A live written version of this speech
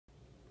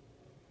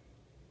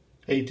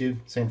Hey YouTube,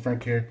 St.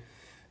 Frank here.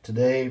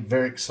 Today,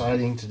 very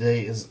exciting.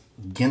 Today is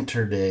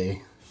Ginter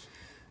Day.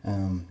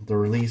 The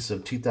release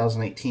of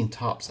 2018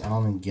 Topps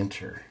Allen and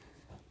Ginter.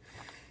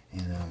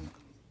 And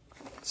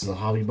this is a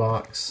hobby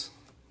box.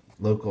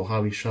 Local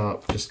hobby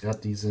shop. Just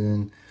got these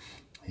in.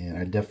 And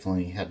I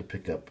definitely had to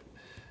pick up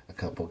a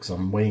couple because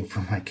I'm waiting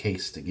for my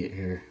case to get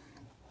here.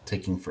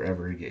 Taking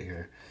forever to get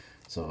here.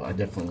 So I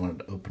definitely wanted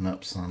to open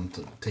up some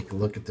to take a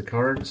look at the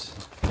cards.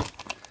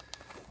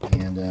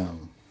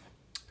 And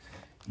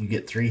you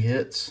get 3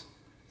 hits.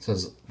 It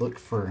says look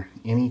for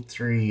any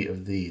 3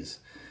 of these: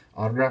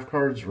 autograph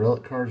cards,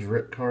 relic cards,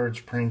 rip cards,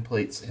 printing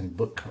plates, and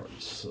book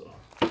cards. So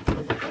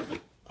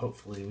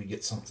hopefully we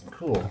get something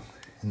cool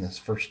in this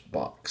first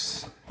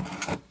box.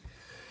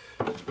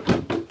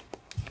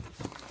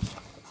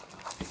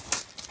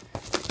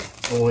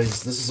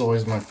 This is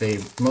always my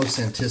favorite, most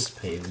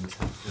anticipated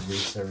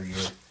release every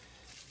year.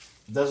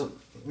 It doesn't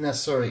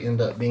necessarily end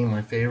up being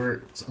my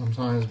favorite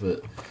sometimes,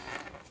 but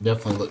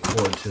definitely look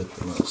forward to it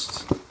the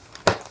most.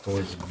 It's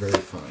always very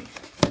fun.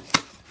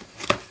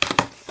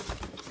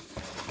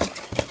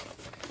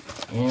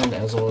 And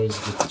as always,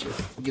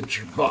 get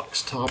your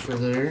box topper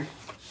there.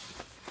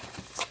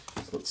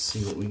 Let's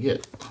see what we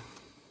get.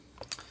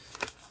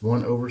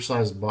 One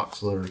oversized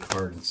box loader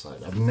card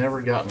inside. I've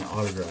never gotten an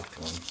autographed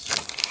one, so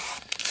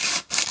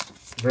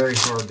very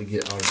hard to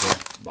get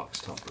autographed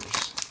box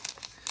toppers.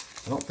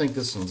 I don't think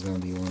this one's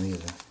going to be one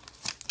either.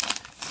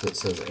 So it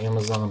says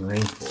Amazon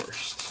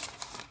Rainforest.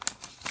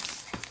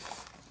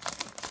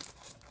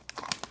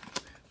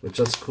 Which,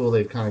 that's cool,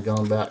 they've kind of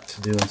gone back to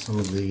doing some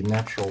of the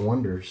natural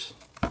wonders.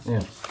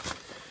 Yeah.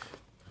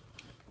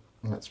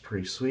 And that's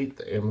pretty sweet,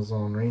 the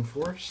Amazon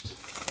Rainforest.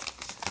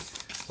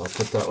 So I'll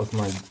put that with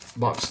my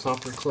box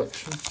topper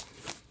collection.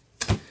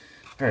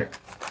 Alright,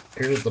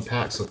 here's what the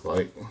packs look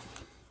like.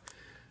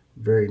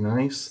 Very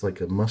nice,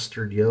 like a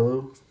mustard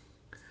yellow.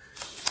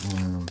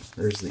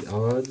 There's the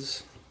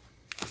odds.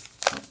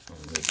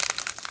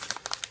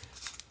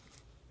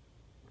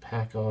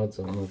 Pack odds,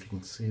 I don't know if you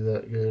can see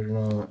that good or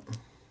not.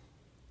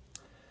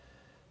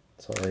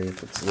 Sorry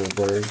if it's a little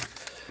blurry.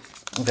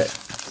 Okay,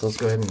 so let's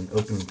go ahead and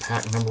open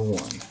pack number 1.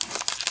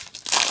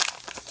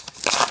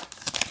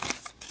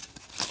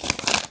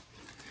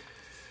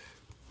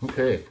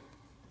 Okay,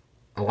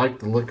 I like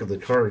the look of the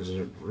cards.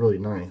 They're really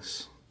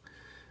nice.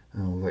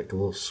 Like a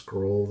little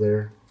scroll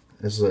there.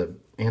 This is a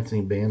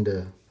Anthony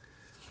Banda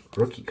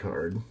rookie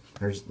card.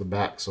 There's the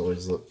backs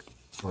always look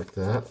like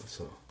that.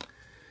 So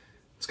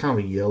it's kind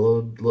of a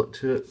yellowed look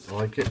to it. I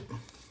like it.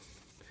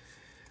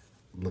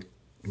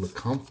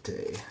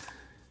 LeCompte.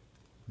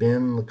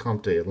 Ben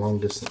LeCompte, a long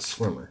distance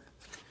swimmer.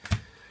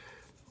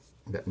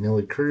 Got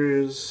Nelly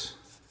Cruz.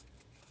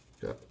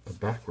 Got a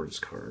backwards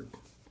card.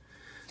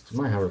 So we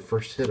might have our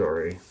first hit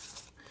already.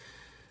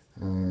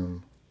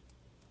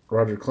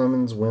 Roger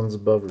Clemens wins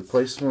above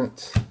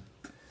replacement.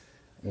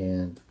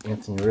 And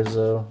Anthony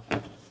Rizzo.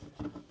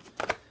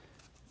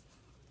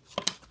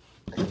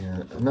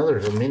 And another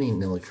mini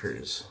Nelly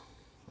Cruz.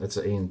 That's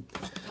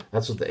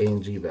what the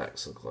A&G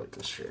backs look like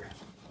this year.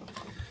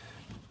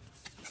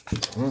 I'm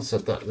going to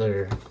set that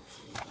there.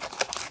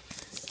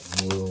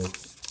 And we'll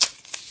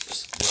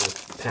just go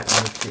with pack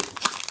number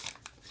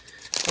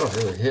 2. Oh,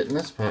 there's a hit in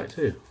this pack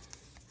too.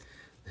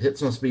 The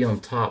hits must be on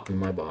top in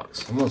my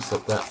box. I'm going to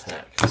set that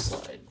pack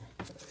aside.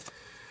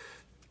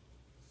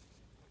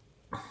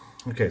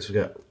 Okay, so we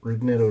got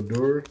Rougned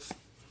Odor.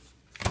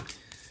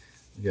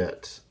 We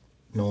got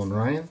Nolan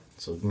Ryan.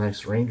 So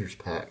nice Rangers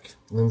pack.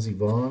 Lindsey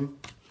Vaughn.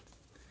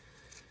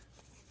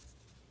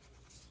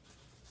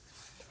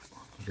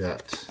 We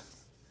got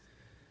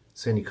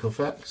Sandy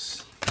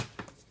Koufax,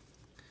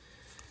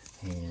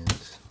 and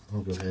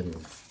I'll go ahead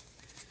and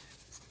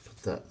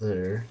put that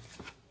there.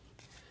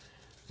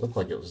 Looked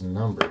like it was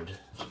numbered,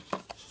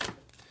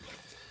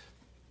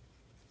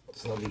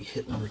 so that'll be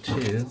hit number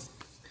 2,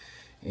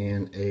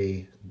 and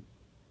a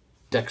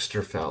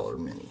Dexter Fowler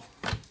mini.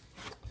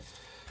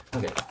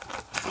 Okay,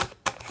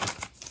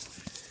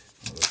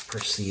 let's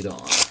proceed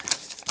on.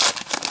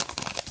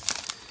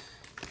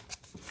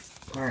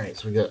 All right,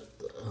 so we got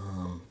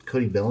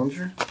Cody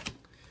Bellinger,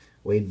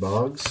 Wade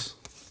Boggs,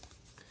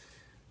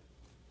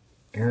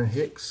 Aaron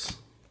Hicks,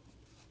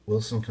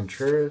 Wilson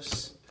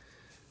Contreras,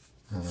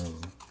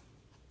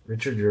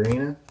 Richard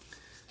Urena,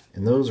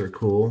 and those are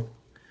cool.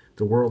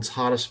 The World's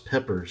Hottest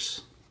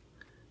Peppers,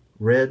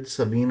 Red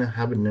Savina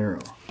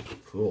Habanero.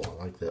 Cool,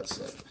 I like that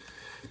set.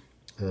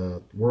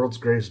 World's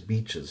Greatest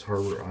Beaches,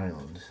 Harbor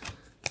Island,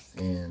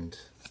 and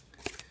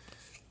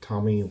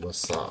Tommy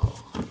Wiseau.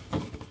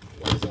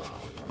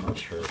 I'm not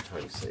sure how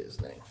you say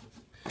his name.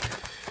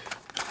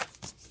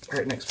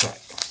 Alright, next pack.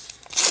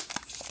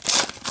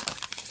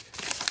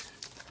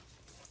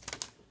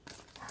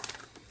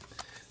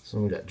 So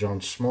we got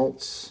John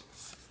Schmaltz,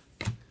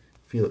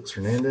 Felix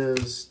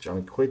Hernandez,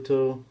 Johnny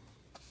Cueto,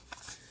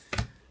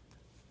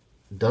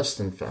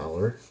 Dustin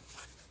Fowler.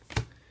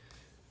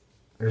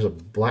 There's a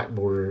black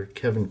border,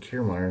 Kevin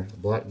Kiermaier. The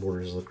black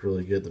borders look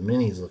really good. The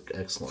minis look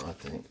excellent, I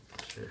think.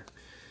 Sure.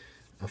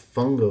 A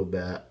fungo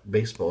bat,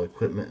 baseball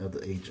equipment of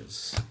the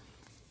ages.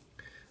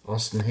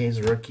 Austin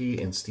Hayes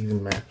rookie, and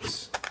Steven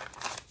Matz.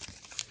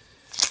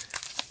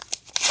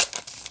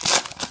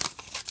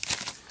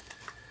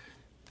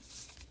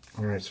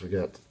 Alright, so we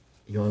got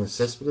Yoenis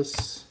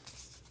Cespedes,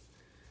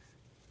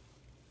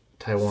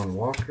 Taiwan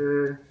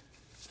Walker,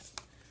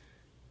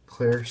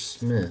 Claire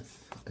Smith,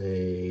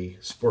 a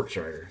sports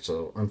writer.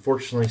 So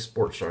unfortunately,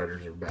 sports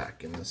writers are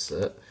back in this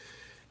set.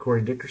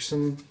 Corey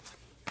Dickerson.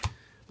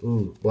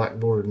 Ooh,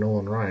 Blackboard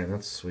Nolan Ryan.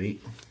 That's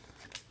sweet.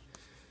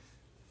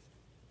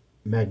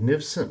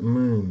 Magnificent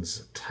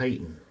Moons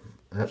Titan.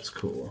 That's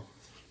cool.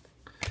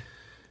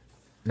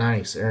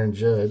 Nice. Aaron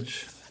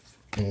Judge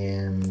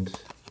and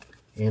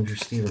Andrew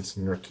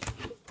Stevenson rookie.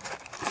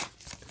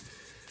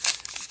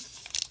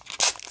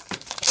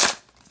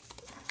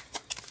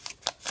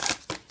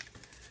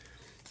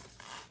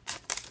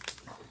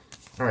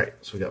 Alright,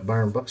 so we got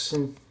Byron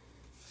Buxton,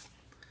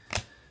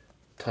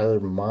 Tyler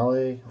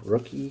Male,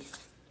 rookie,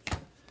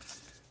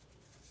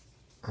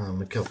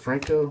 Miguel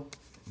Franco,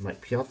 Mike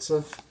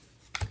Piazza,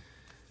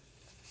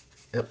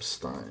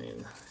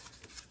 Epstein,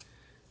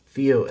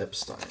 Theo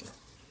Epstein,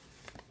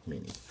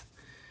 mini.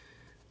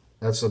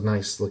 That's a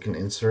nice looking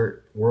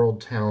insert.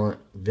 World Talent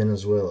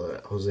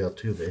Venezuela, Jose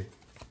Altuve,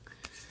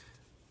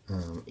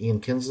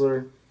 Ian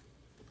Kinsler,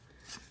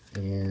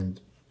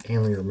 and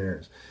Hanley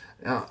Ramirez.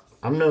 Now,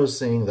 I'm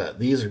noticing that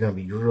these are going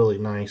to be really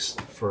nice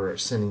for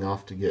sending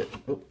off to get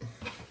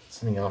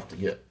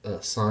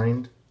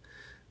signed,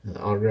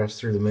 autographs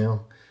through the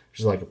mail. Which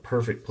is like a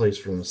perfect place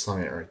for them to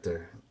sign it right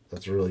there.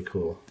 That's really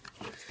cool.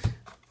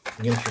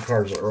 Ginter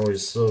cards are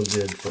always so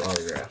good for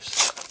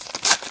autographs.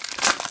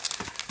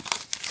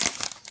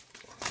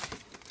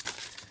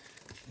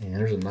 And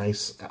there's a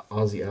nice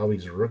Ozzie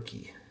Albies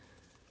rookie.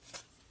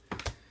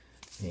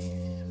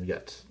 And we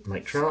got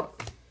Mike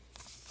Trout,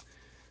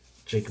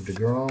 Jacob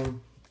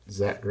deGrom,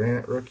 Zach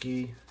Granite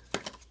rookie,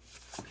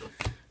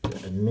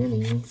 got a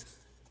mini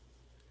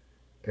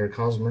Eric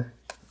Hosmer,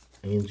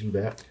 A&G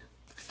back,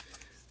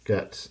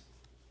 got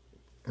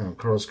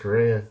Carlos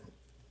Correa,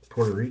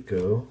 Puerto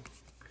Rico,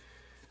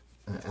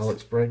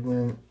 Alex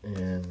Bregman,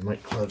 and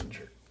Mike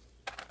Clevenger.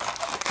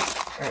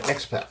 Alright,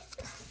 next pack.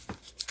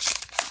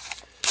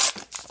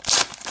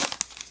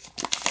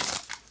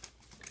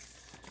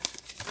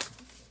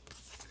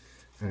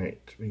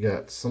 Alright, we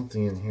got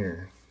something in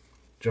here.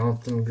 John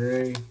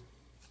Gray,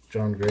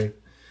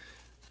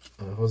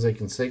 Jose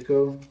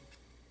Canseco.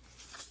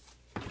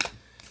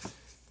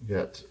 We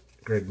got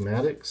Greg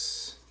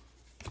Maddux.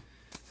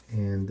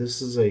 And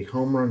this is a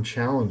home run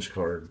challenge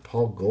card,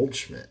 Paul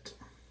Goldschmidt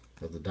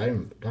of the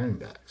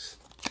Diamondbacks.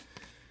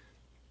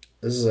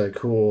 This is a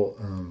cool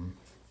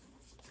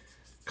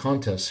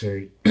contest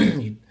here.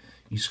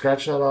 you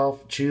scratch that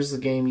off, choose the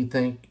game you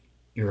think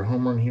your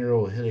home run hero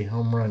will hit a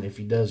home run. If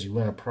he does, you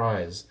win a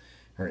prize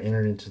or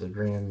enter into the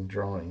grand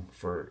drawing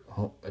for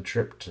a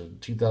trip to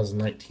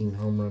 2019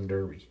 Home Run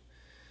Derby.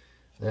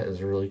 That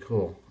is really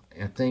cool.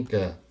 And I think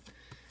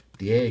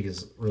Diego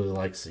really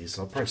likes these,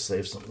 so I'll probably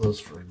save some of those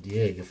for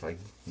Diego if I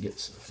get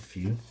a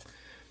few.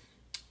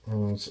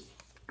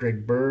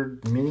 Greg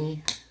Bird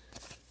mini,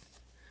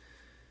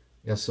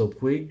 Yasiel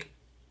Puig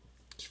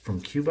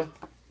from Cuba,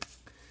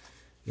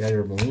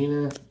 Yadier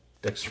Molina,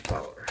 Dexter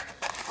Fowler.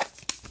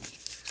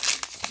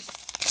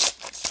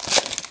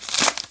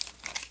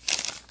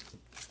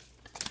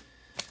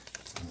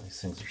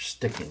 These things are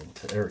sticking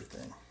to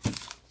everything.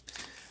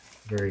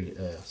 Very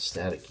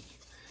staticky.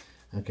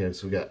 Okay,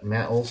 so we got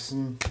Matt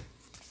Olson,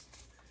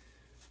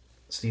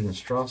 Steven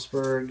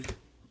Strasburg,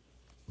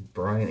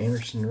 Brian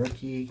Anderson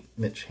rookie,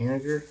 Mitch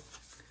Haniger.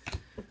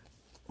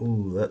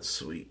 Ooh, that's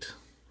sweet.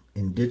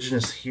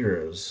 Indigenous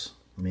Heroes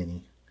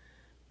mini,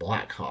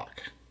 Black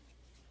Hawk.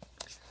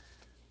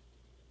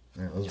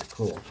 Yeah, those are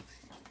cool.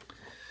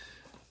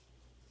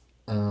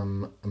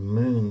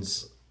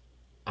 Moons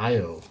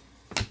Io,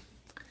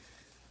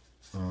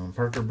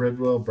 Parker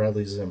Bridwell,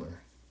 Bradley Zimmer.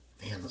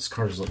 Man, those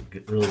cards look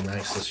really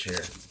nice this year.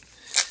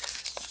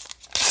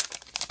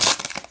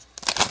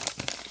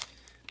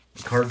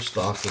 The card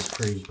stock is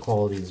pretty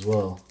quality as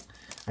well.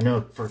 I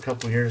know for a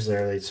couple years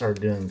there they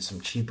started doing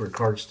some cheaper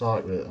card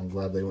stock, but I'm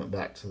glad they went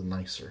back to the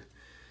nicer.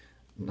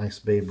 Nice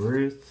Babe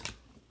Ruth,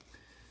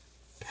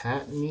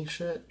 Pat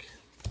Neshek,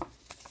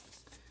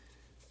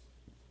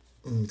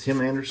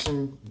 Tim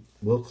Anderson,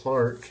 Will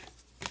Clark.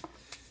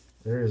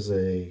 There is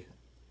a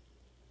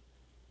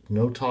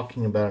no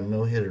talking about a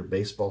no-hitter,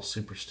 baseball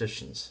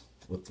superstitions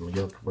with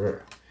Miguel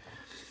Cabrera.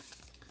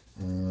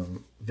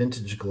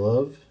 Vintage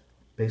glove,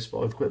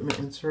 baseball equipment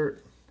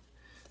insert,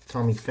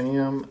 Tommy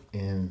Pham,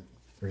 and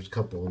there's a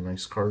couple of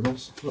nice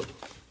Cardinals. Look.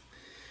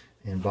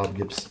 And Bob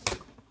Gibson.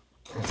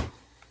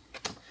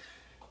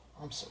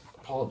 I'm so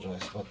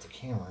apologize about the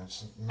camera.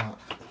 It's not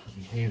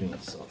behaving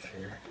itself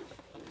here.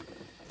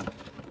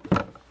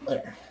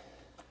 There.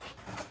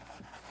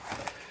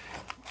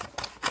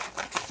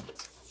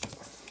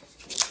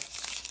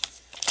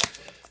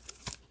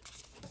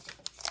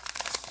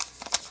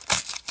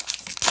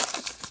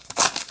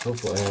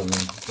 Hopefully I haven't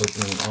been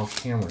opening off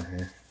camera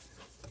here.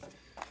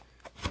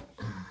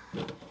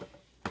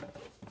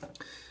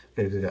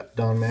 Okay, we got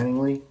Don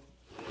Mattingly,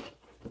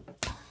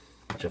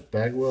 Jeff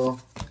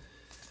Bagwell,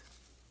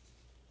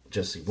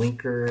 Jesse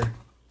Winker,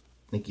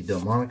 Nicky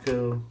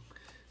Delmonico,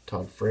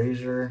 Todd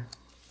Frazier,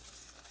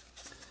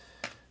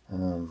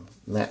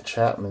 Matt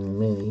Chapman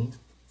mini.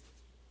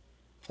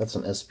 That's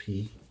an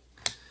SP.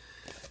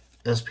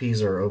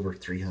 SPs are over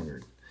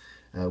 300.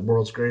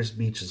 World's Greatest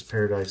Beaches,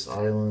 Paradise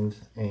Island,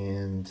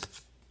 and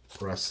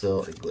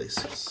Raisel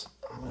Iglesias.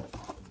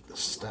 This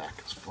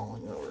stack is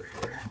falling over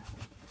here.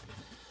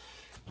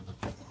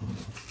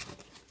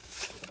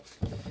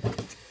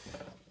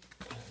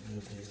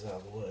 Move these out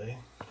of the way.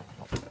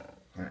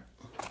 Alright.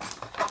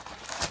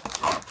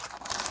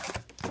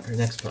 Our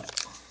next pack.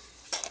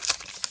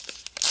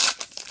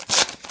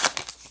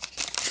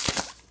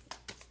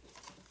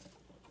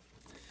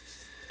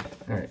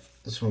 Alright,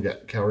 this one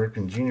got Cal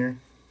Ripken Jr.,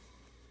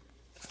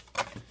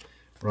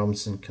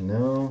 Robinson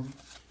Cano,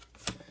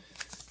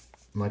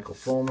 Michael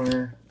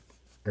Fulmer.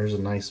 There's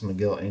a nice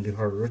Miguel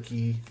Andujar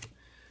rookie,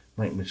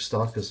 Mike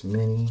Moustakas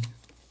mini,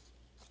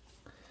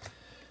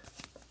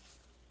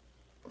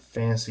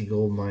 Fantasy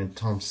Goldmine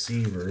Tom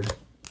Seaver,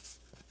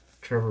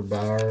 Trevor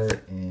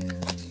Bauer,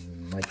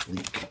 and Mike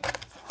Leake.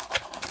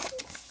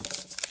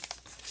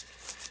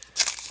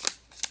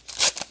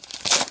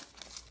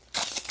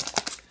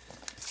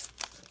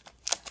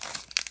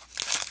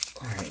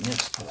 Alright,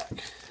 next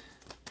pack.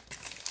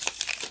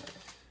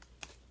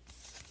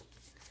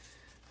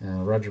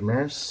 Roger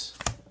Maris,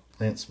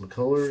 Lance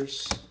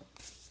McCullers,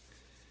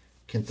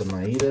 Kenta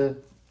Maeda,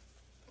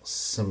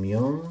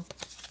 Simeone,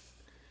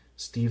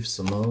 Steve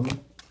Simone,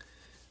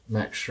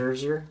 Max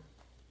Scherzer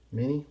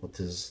mini with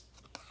his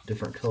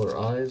different color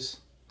eyes.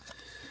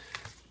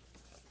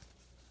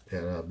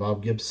 Got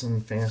Bob Gibson,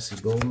 Fantasy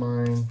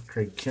Goldmine,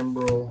 Craig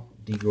Kimbrell,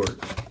 D. Gordon.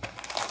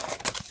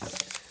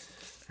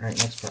 Alright,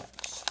 next pack.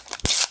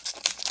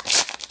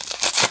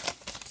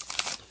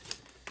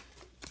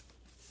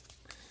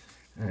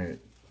 Alright,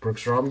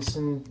 Brooks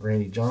Robinson,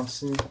 Randy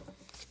Johnson.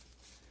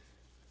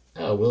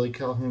 Oh, Willie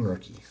Calhoun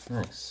rookie.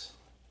 Nice.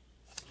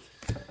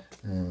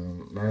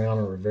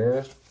 Mariano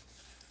Rivera,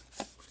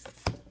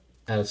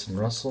 Addison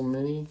Russell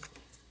mini.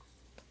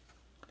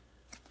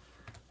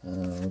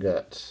 We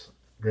got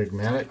Greg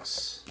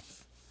Maddux,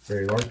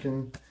 Barry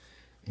Larkin,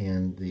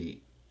 and the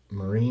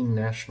Marine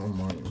National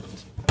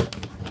Monument.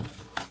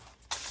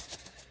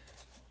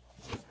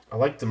 I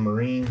like the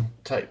marine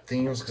type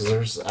themes because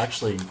there's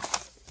actually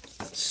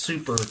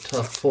super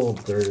tough pull.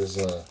 There's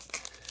a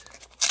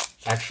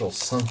actual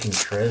sunken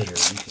treasure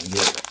you can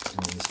get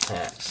in these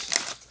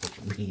packs, which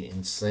would be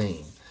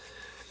insane.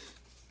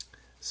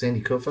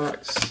 Sandy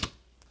Koufax,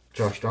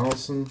 Josh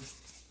Donaldson,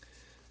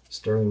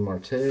 Sterling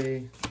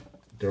Marte,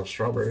 Darryl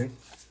Strawberry,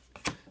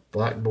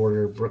 Black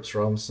Border, Brooks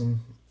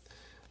Robinson.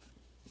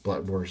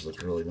 Black borders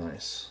look really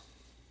nice.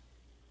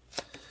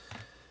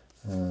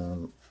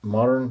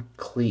 Modern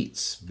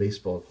Cleats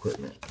baseball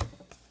equipment.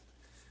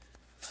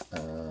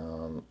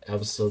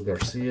 Avisail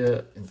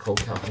Garcia and Cole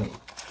Calhoun.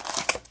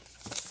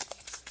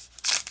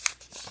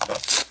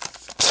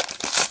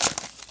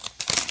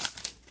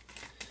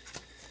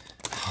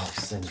 Oh,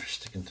 these things are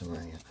sticking to my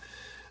hand.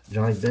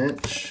 Johnny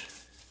Bench,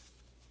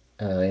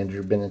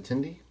 Andrew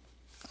Benintendi,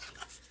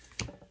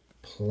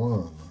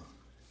 Plum,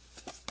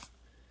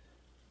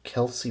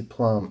 Kelsey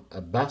Plum,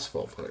 a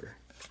basketball player.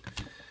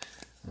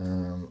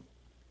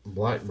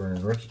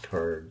 Blackburn rookie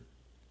card,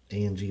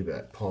 A&G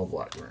back, Paul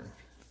Blackburn.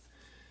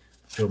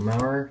 Joe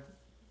Mauer,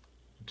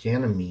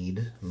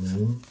 Ganymede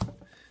Moon,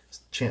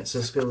 Chance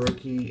Sisco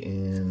rookie,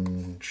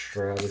 and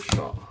Travis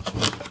Shaw.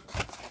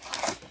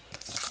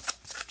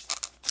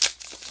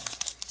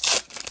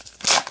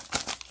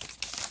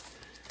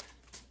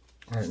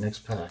 Alright, next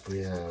pack we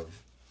have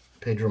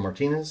Pedro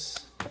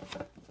Martinez,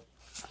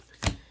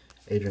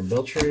 Adrian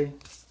Beltre,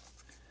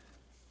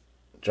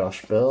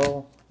 Josh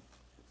Bell,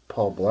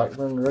 Paul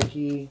Blackburn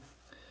rookie,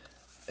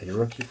 a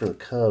rookie for the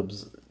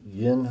Cubs,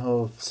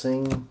 Yin-Ho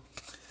Singh.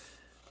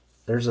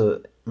 There's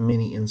a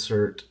mini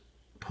insert,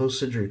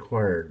 postage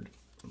required.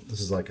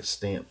 This is like a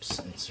stamps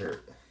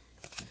insert.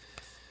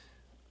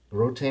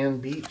 Rotan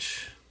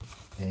Beach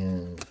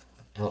and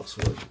Alex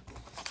Wood.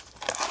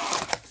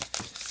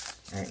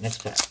 Alright,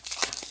 next pack.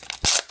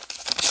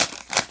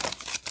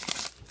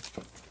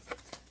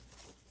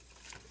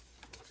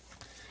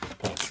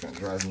 Pack's gonna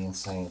drive me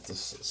insane with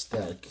this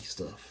staticky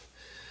stuff.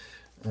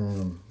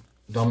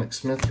 Dominic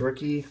Smith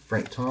rookie,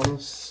 Frank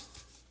Thomas,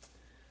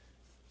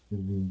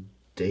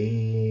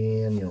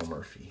 Daniel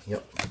Murphy,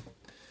 yep.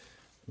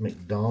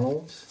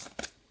 McDonald,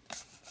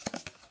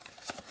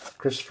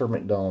 Christopher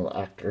McDonald,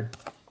 actor.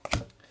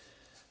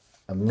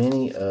 A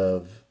mini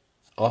of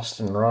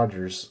Austin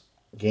Rogers,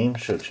 game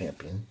show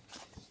champion.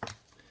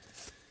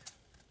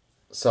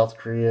 South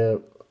Korea,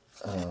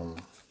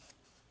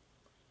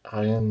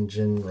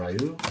 Hyun-Jin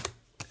Ryu,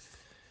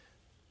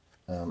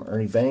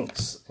 Ernie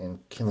Banks,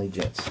 and Kenley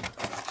Jansen.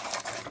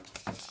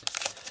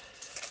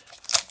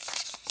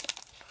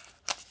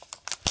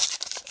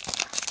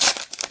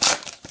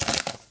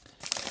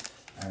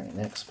 Alright,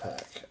 next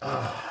pack.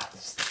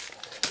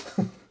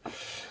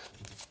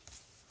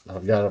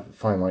 I've got to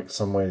find like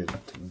some way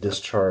to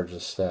discharge the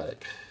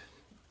static.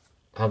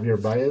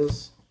 Javier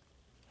Baez.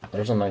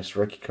 There's a nice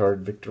rookie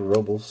card. Victor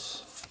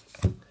Robles.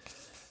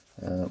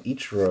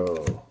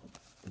 Ichiro.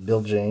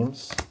 Bill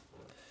James.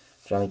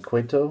 Johnny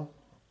Cueto.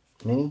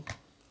 Mini.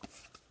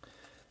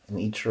 An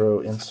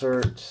Ichiro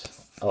insert.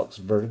 Alex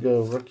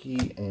Vertigo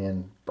rookie.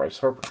 And Bryce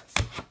Harper.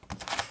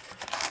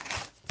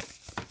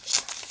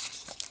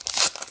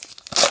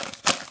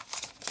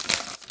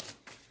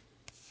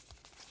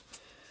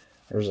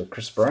 There's a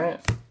Chris Bryant,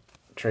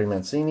 Trey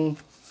Mancini,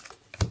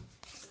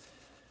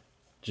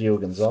 Gio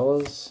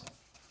Gonzalez,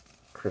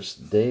 Chris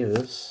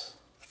Davis,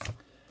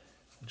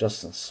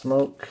 Justin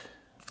Smoke,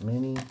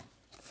 Mini,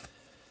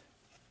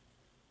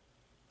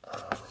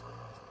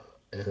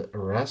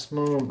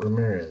 Erasmo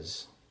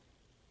Ramirez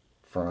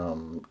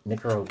from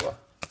Nicaragua,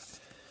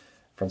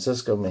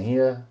 Francisco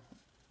Mejia,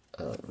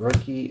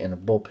 rookie, and a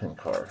bullpen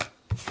card.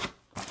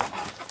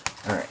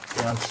 Alright,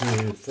 down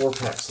to 4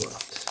 packs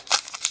left.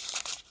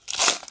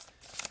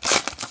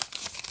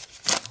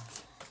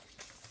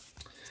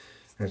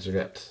 Alright, so we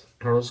got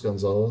Carlos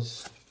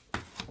Gonzalez.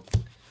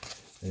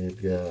 We've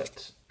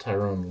got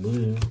Tyrone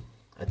Lue.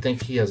 I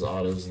think he has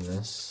autos in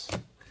this.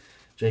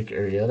 Jake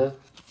Arrieta.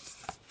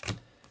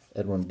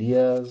 Edwin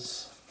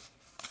Diaz.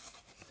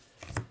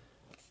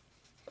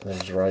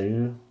 There's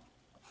Ryu.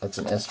 That's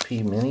an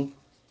SP Mini.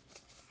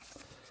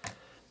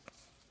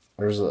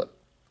 There's a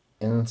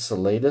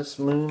Enceladus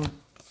Moon.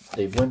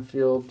 Dave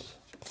Winfield.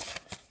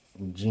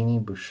 Jeannie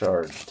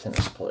Bouchard,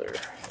 tennis player.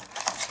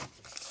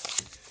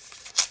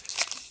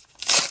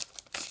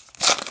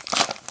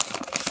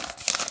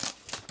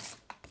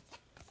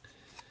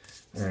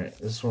 Alright,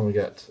 this one we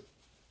got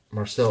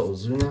Marcell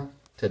Ozuna,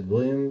 Ted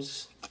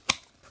Williams.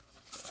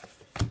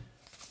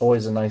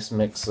 Always a nice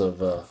mix of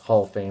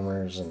Hall of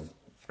Famers and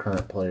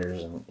current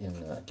players in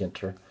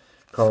Ginter.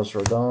 Carlos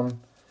Rodon,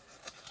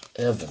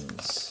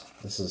 Evans.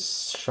 This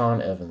is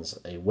Sean Evans,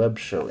 a web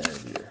show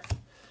interviewer.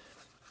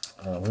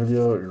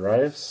 Julio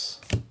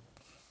Urias,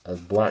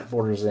 Black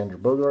Borders Andrew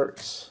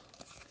Bogarts,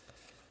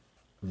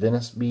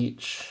 Venice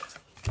Beach,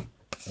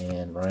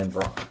 and Ryan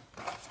Braun.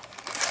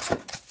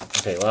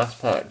 Okay,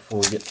 last pack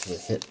before we get to the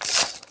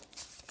hits.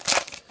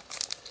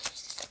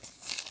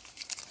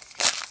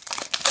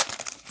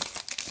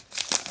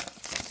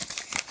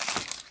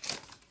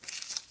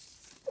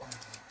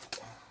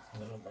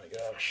 Oh my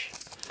gosh.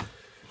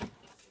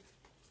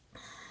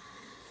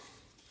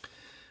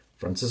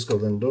 Francisco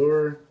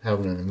Lindor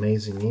having an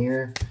amazing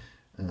year.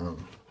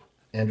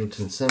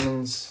 Andrelton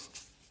Simmons,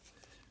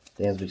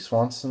 Dansby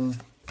Swanson,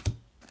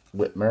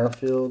 Whit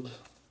Merrifield,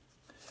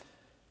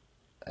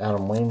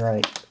 Adam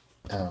Wainwright,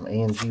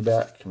 A&G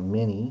back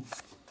Mini,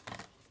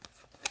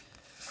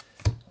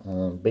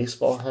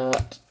 baseball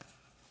hat,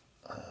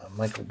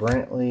 Michael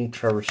Brantley,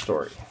 Trevor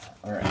Story.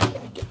 Alright,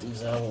 let me get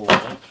these out of the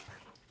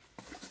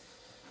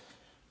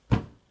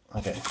way.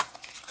 Okay.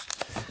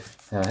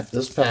 Now,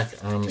 this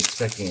pack I'm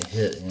expecting a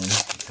hit in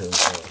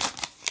because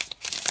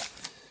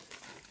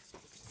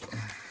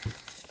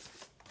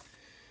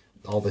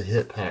all the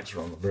hit packs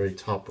are on the very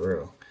top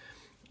row.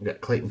 We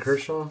got Clayton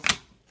Kershaw,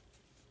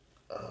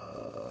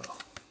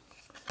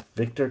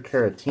 Victor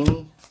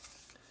Caratini,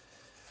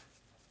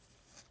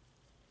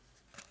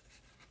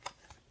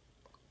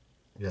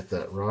 we got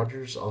that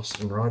Rogers,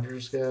 Austin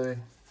Rogers guy,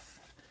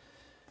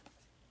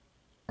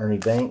 Ernie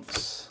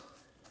Banks.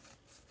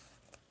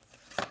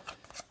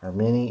 Our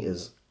mini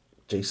is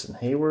Jason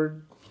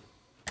Hayward,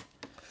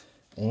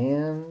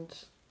 and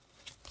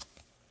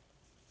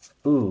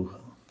ooh,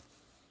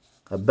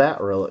 a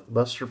bat relic,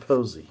 Buster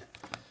Posey.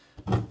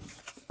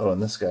 Oh,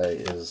 and this guy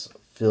is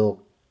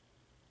Phil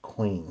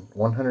Queen,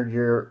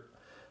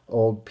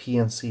 100-year-old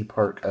PNC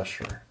Park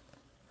usher.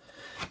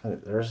 Okay,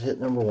 there's hit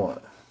number 1.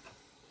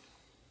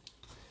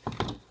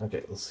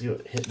 Okay, let's see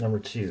what hit number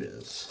 2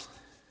 is.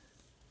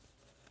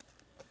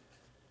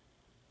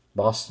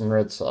 Boston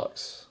Red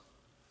Sox.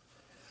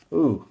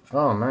 Ooh,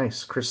 oh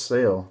nice, Chris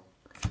Sale.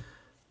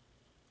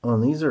 Oh,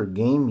 and these are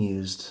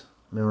game-used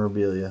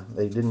memorabilia.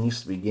 They didn't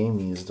used to be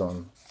game-used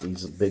on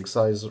these big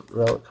size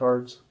relic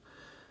cards.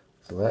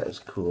 So that is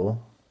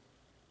cool.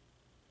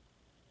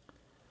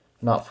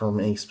 Not from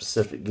any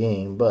specific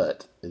game,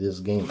 but it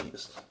is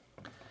game-used.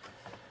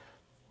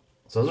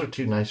 So those are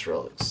 2 nice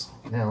relics.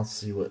 Now let's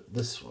see what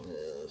this one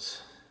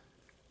is.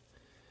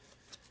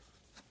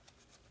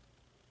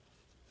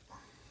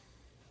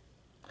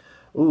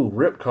 Ooh,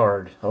 rip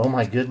card. Oh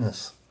my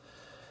goodness.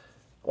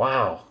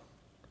 Wow.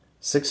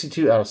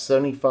 62 out of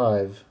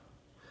 75.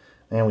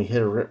 Man, we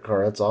hit a rip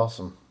card. That's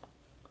awesome.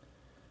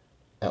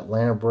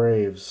 Atlanta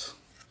Braves.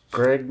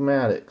 Greg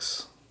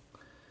Maddux.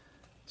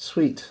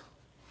 Sweet.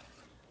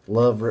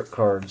 Love rip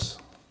cards.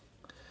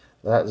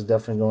 That is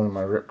definitely going in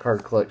my rip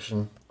card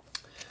collection.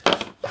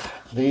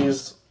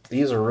 These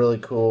are really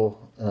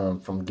cool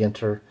from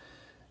Ginter.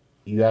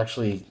 You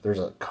actually, there's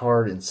a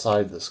card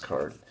inside this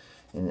card.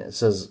 And it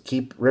says,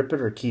 rip it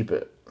or keep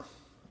it.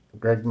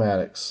 Greg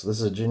Maddux.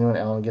 This is a genuine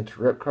Allen Ginter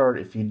rip card.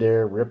 If you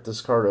dare, rip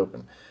this card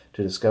open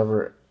to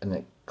discover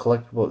a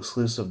collectible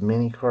exclusive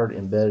mini card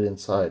embedded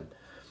inside.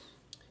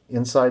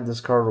 Inside this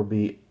card will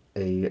be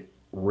a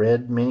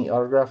red mini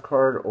autograph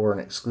card, or an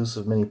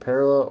exclusive mini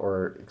parallel,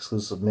 or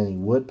exclusive mini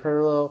wood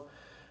parallel,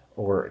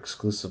 or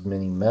exclusive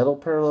mini metal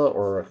parallel,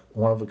 or a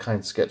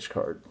one-of-a-kind sketch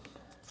card.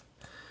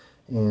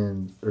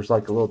 And there's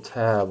like a little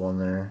tab on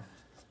there,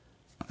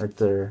 right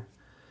there,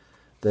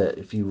 that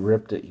if you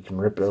ripped it, you can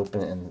rip it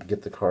open and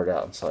get the card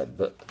out inside.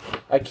 But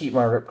I keep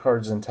my rip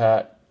cards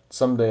intact.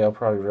 Someday I'll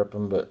probably rip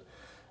them, but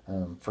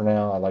for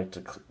now I like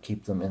to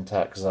keep them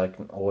intact because I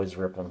can always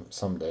rip them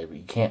someday, but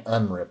you can't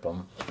unrip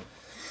them.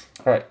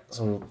 Alright,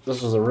 so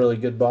this was a really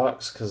good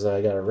box because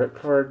I got a rip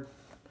card.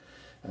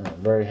 I'm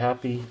very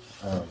happy.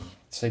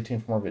 Stay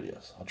tuned for more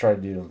videos. I'll try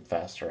to do them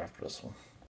faster after this one.